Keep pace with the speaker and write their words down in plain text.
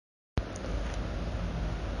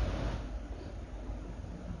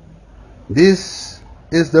This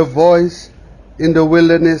is the voice in the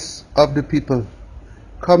wilderness of the people,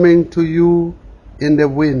 coming to you in the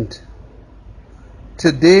wind.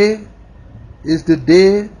 Today is the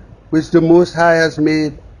day which the Most High has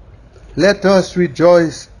made. Let us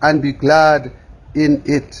rejoice and be glad in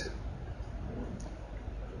it.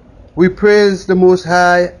 We praise the Most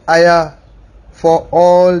High, IZER-IAH, for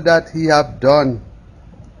all that He hath done,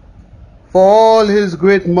 for all His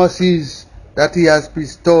great mercies that He has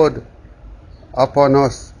bestowed upon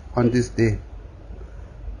us on this day.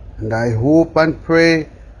 And I hope and pray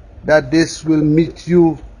that this will meet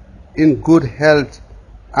you in good health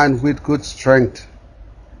and with good strength,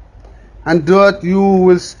 and that you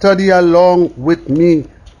will study along with me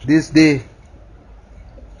this day.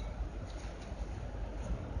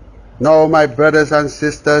 Now, my brothers and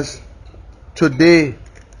sisters, today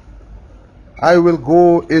I will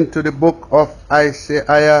go into the book of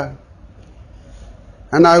IZER-IAH,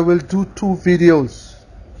 and I will do 2 videos.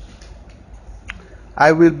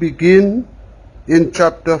 I will begin in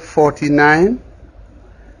chapter 49,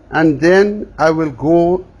 and then I will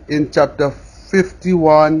go in chapter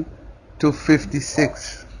 51 to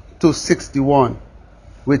 56 to 61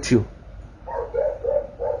 with you.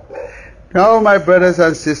 Now, my brothers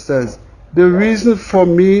and sisters, the reason for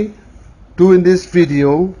me doing this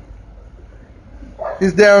video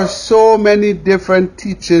is there are so many different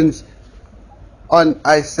teachings on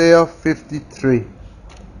Isaiah 53.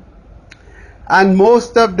 And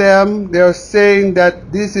most of them, they are saying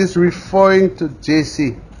that this is referring to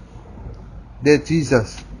JC, the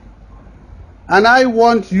Jesus. And I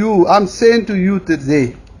want you, I'm saying to you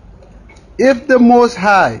today, if the Most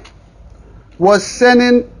High was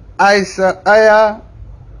sending IZER-IAH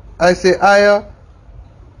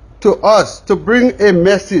to us to bring a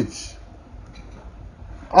message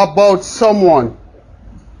about someone,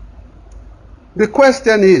 the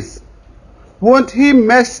question is, won't He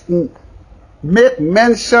make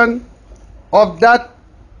mention of that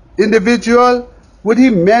individual? Would He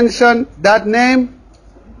mention that name?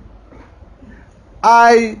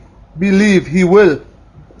 I believe He will,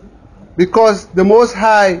 because the Most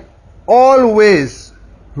High always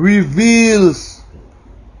reveals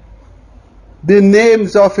the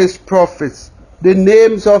names of His prophets, the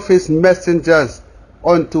names of His messengers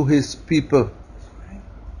unto His people.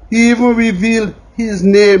 He even revealed His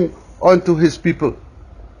name unto His people.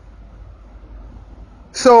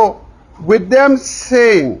 So, with them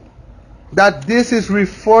saying that this is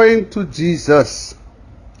referring to Jesus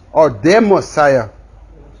or their Messiah,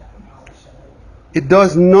 it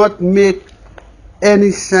does not make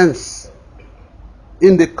any sense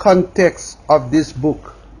in the context of this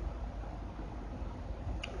book.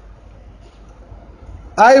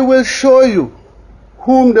 I will show you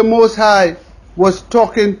whom the Most High was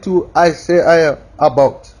talking to IZER-IAH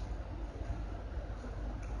about.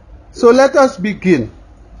 So let us begin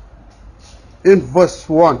in verse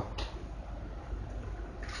 1.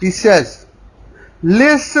 He says,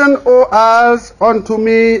 "Listen, O isles, unto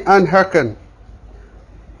me, and hearken,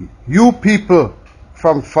 you people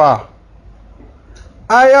from far.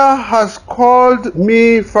 IZER has called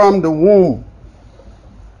me from the womb.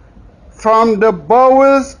 From the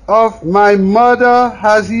bowels of my mother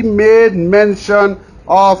has He made mention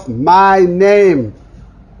of my name.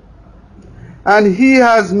 And He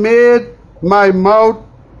has made my mouth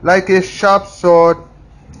like a sharp sword.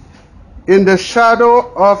 In the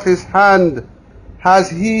shadow of His hand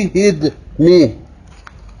has He hid me.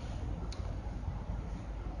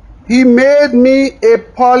 He made me a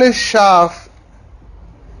polished shaft.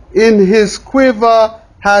 In His quiver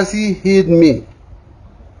has He hid me,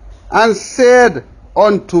 and said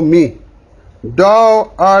unto me,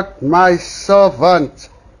 Thou art my servant,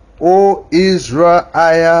 O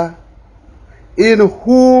Isra-iah, in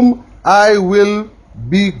whom I will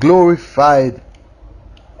be glorified.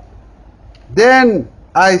 Then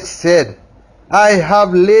I said, I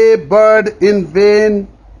have labored in vain,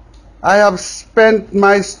 I have spent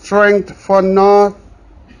my strength for naught,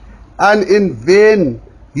 and in vain,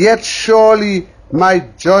 yet surely my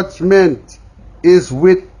judgment is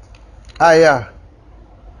with IZER,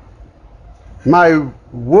 my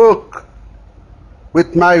work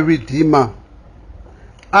with my Redeemer.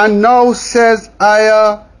 And now says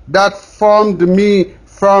IZER that formed me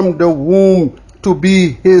from the womb to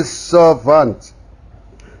be His servant,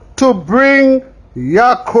 to bring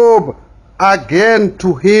Jacob again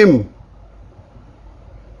to Him.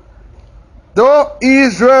 Though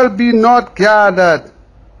Israel be not gathered,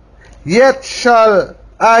 yet shall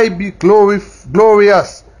I be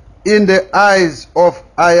glorious in the eyes of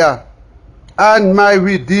IZER, and my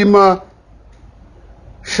Redeemer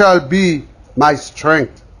shall be my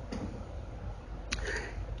strength.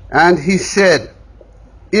 And he said,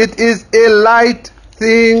 It is a light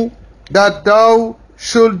thing that thou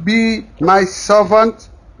should be my servant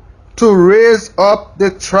to raise up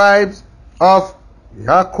the tribes of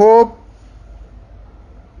Jacob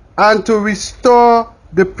and to restore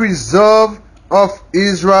the preserve of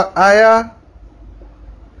Isra-iah.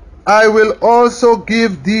 I will also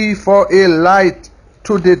give thee for a light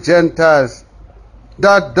to the Gentiles,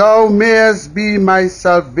 that thou mayest be my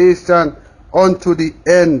salvation unto the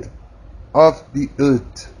end of the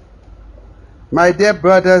earth. My dear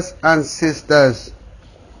brothers and sisters,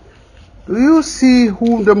 do you see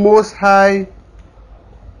whom the Most High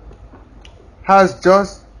has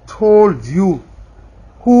just told you,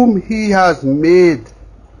 whom he has made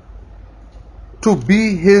to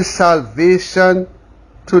be his salvation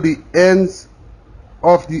to the ends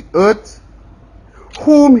of the earth?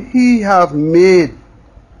 Whom he have made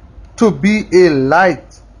to be a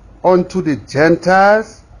light unto the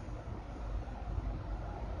Gentiles?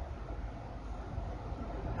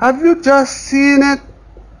 Have you just seen it?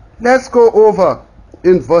 Let's go over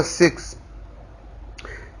in verse 6.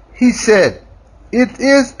 He said,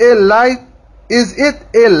 Is it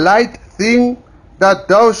a light thing that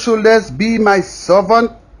thou shouldest be my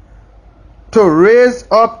servant to raise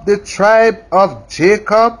up the tribe of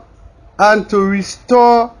Jacob and to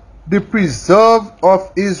restore the preserve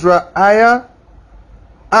of Isra-iah,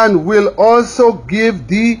 and will also give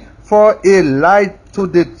thee for a light to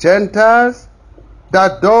the Gentiles,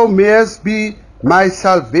 that thou mayest be my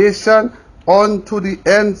salvation unto the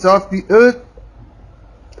ends of the earth?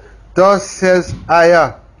 Thus says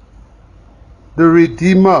Isaiah, the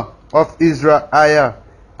Redeemer of Israel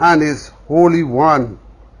and his Holy One.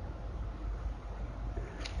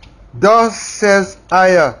 Thus says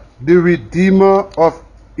Isaiah, the Redeemer of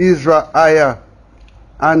Israel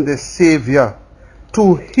and the Savior,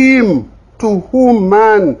 to him to whom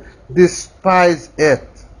man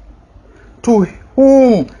despiseth, to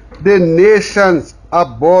whom the nations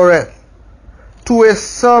abhorreth, to a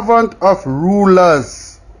servant of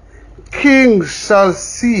rulers, kings shall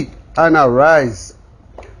see and arise.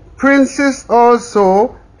 Princes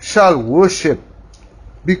also shall worship,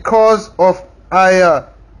 because of Isaiah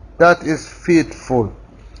that is faithful.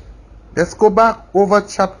 Let's go back over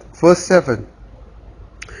verse 7.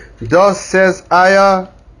 Thus says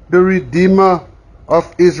Isaiah, the Redeemer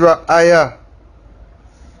of Israel and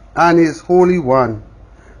his Holy One,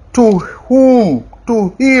 to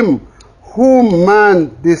him whom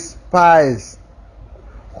man despised.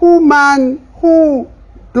 Who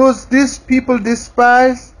does these people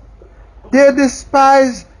despise? They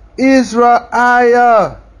despise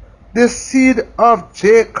Israel, the seed of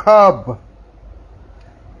Jacob.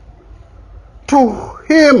 To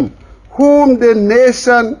him whom the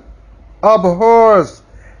nation abhors,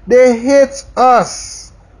 they hate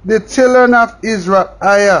us, the children of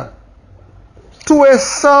Israel. To a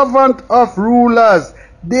servant of rulers,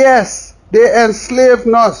 yes, they enslave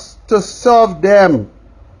us to serve them.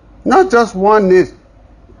 Not just one nation,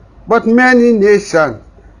 but many nations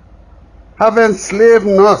have enslaved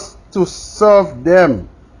us to serve them.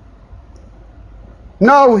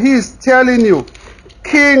 Now he's telling you,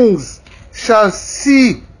 kings shall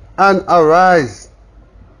see and arise.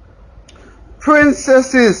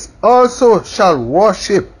 Princesses also shall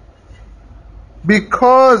worship,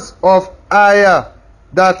 because of Isaiah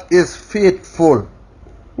that is faithful.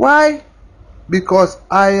 Why? Because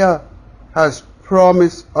Isaiah has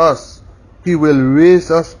promised us he will raise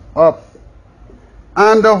us up.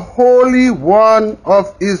 And the Holy One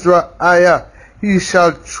of Israel, he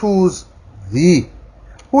shall choose thee.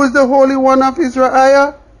 Who is the Holy One of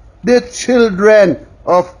Israel? The children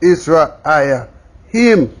of Israel.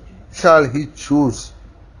 Him shall he choose.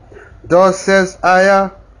 Thus says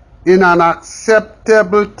Isaiah, in an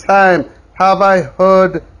acceptable time have I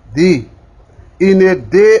heard thee. In a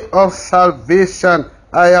day of salvation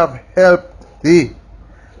I have helped thee.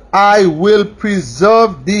 I will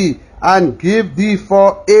preserve thee and give thee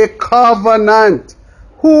for a covenant.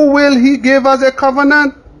 Who will he give as a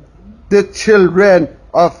covenant? The children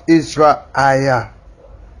of Israel.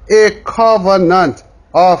 A covenant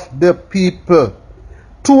of the people,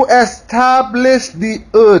 to establish the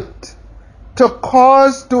earth, to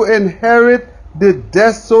cause to inherit the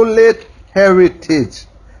desolate heritage,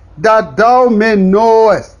 that thou may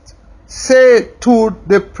knowest. Say to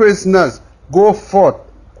the prisoners, go forth.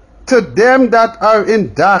 To them that are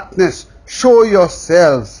in darkness, show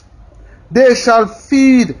yourselves. They shall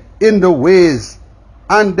feed in the ways,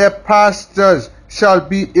 and their pastures shall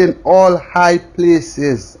be in all high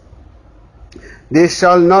places. They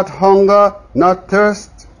shall not hunger nor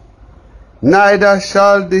thirst, neither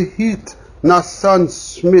shall the heat nor sun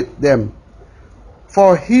smite them.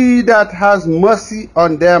 For he that has mercy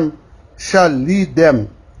on them shall lead them.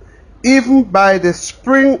 Even by the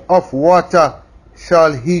spring of water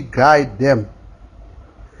shall he guide them.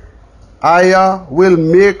 IZER-IAH will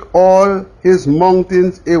make all his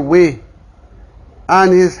mountains a way,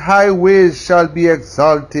 and his highways shall be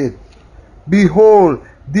exalted. Behold,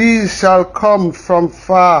 these shall come from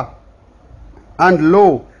far, and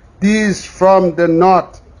lo, these from the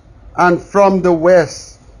north, and from the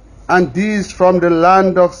west, and these from the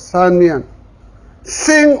land of Simeon.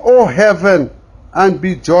 Sing, O heaven, and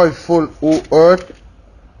be joyful, O earth,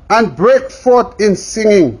 and break forth in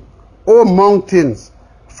singing, O mountains,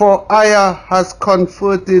 for IZER-IAH has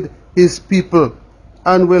comforted his people,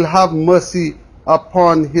 and will have mercy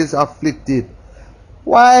upon his afflicted.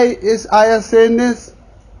 Why is IZER-IAH saying this?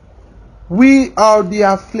 We are the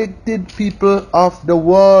afflicted people of the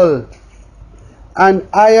world. And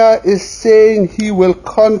IZER-IAH is saying he will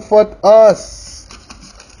comfort us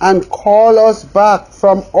and call us back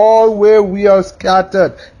from all where we are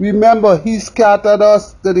scattered. Remember, he scattered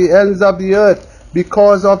us to the ends of the earth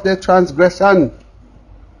because of their transgression.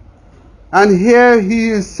 And here he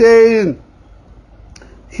is saying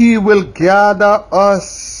he will gather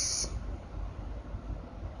us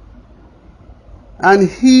and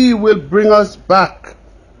he will bring us back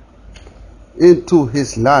into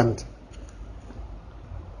his land.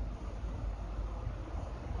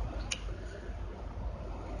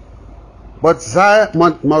 But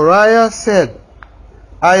Moriah said,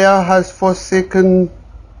 IZER-IAH has forsaken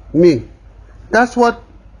me. That's what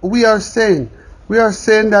we are saying. We are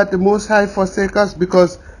saying that the Most High forsake us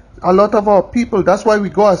because a lot of our people, that's why we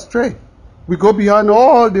go astray. We go beyond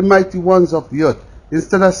all the mighty ones of the earth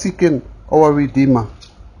instead of seeking our Redeemer.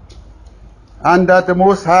 And that the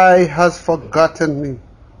Most High has forgotten me.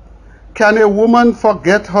 Can a woman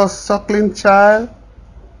forget her suckling child,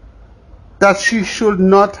 that she should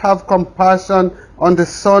not have compassion on the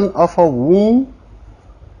son of her womb?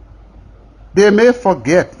 They may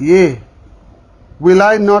forget, yea, will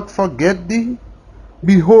I not forget thee?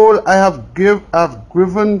 Behold, I have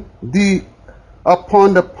given thee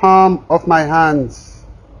upon the palm of my hands.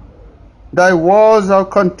 Thy walls are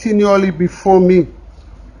continually before me.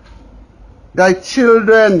 Thy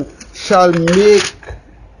children shall make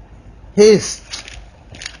haste.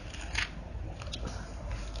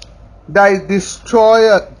 Thy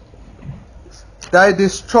destroyers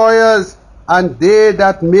and they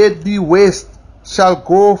that made thee waste shall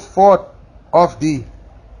go forth of thee.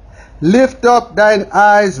 Lift up thine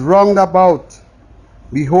eyes round about.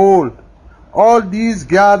 Behold, all these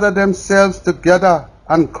gather themselves together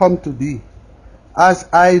and come to thee. As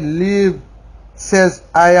I live, says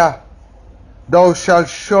IZER-IAH, thou shalt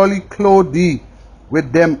surely clothe thee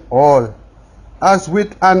with them all, as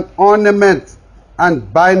with an ornament,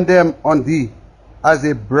 and bind them on thee, as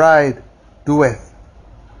a bride doeth.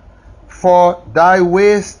 For thy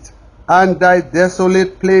waste and thy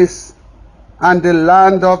desolate place, and the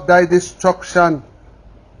land of thy destruction,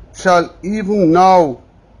 shall even now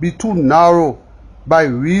be too narrow by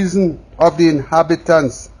reason of the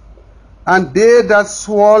inhabitants, and they that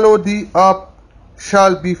swallow thee up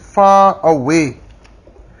shall be far away.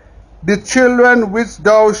 The children which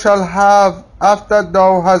thou shalt have after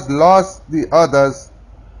thou hast lost the others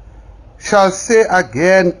shall say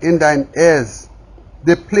again in thine ears,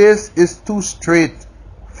 the place is too strait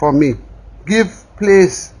for me. Give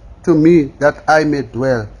place to me that I may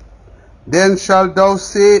dwell. Then shalt thou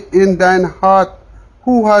say in thine heart,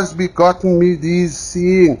 who has begotten me these,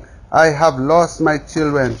 seeing I have lost my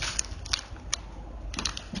children?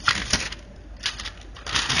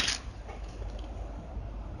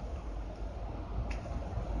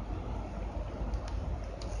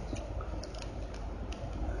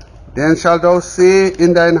 Then shalt thou say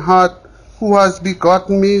in thine heart, who has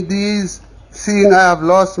begotten me these, seeing I have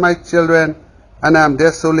lost my children, and I am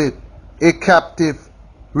desolate, a captive,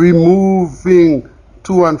 removing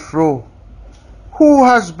to and fro? Who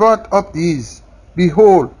has brought up these?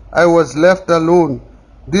 Behold, I was left alone.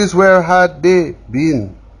 These where had they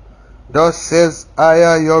been? Thus says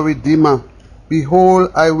IZER-IAH your Redeemer,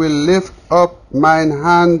 behold, I will lift up mine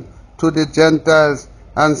hand to the Gentiles,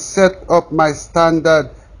 and set up my standard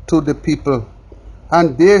to the people.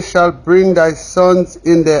 And they shall bring thy sons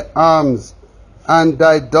in their arms, and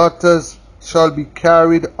thy daughters shall be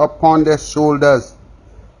carried upon their shoulders.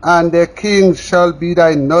 And their kings shall be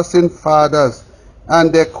thy nursing fathers,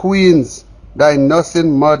 and their queens thy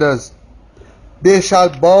nursing mothers. They shall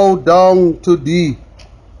bow down to thee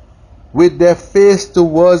with their face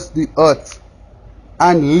towards the earth,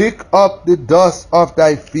 and lick up the dust of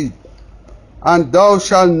thy feet. And thou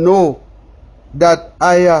shalt know that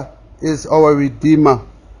IZER-IAH is our Redeemer.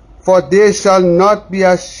 For they shall not be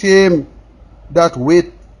ashamed that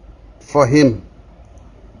wait for him.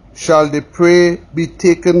 Shall the prey be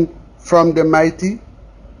taken from the mighty,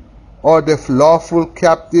 or the lawful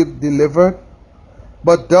captive delivered?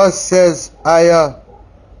 But thus says IZER-IAH,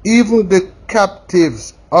 even the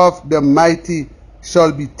captives of the mighty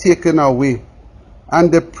shall be taken away,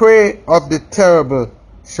 and the prey of the terrible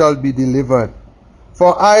shall be delivered.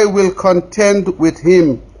 For I will contend with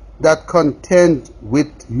him that contend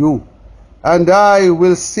with you, and I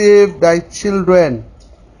will save thy children.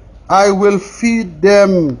 I will feed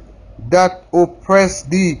them that oppress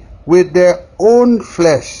thee with their own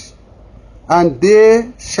flesh, and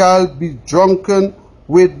they shall be drunken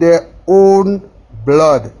with their own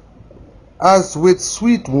blood, as with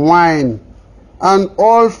sweet wine, and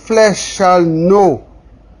all flesh shall know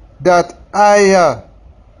that I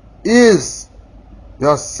is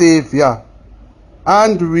your Savior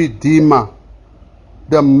and Redeemer,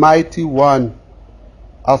 the mighty one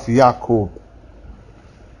of Jacob.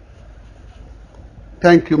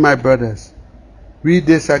 Thank you, my brothers. Read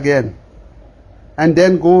this again, and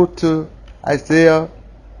then go to Isaiah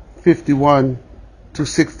 51 to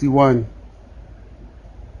 61,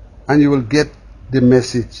 and you will get the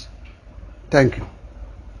message. Thank you.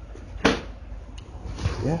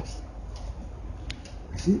 Yes.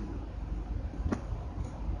 See?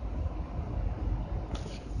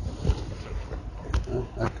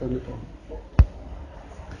 I turn it on.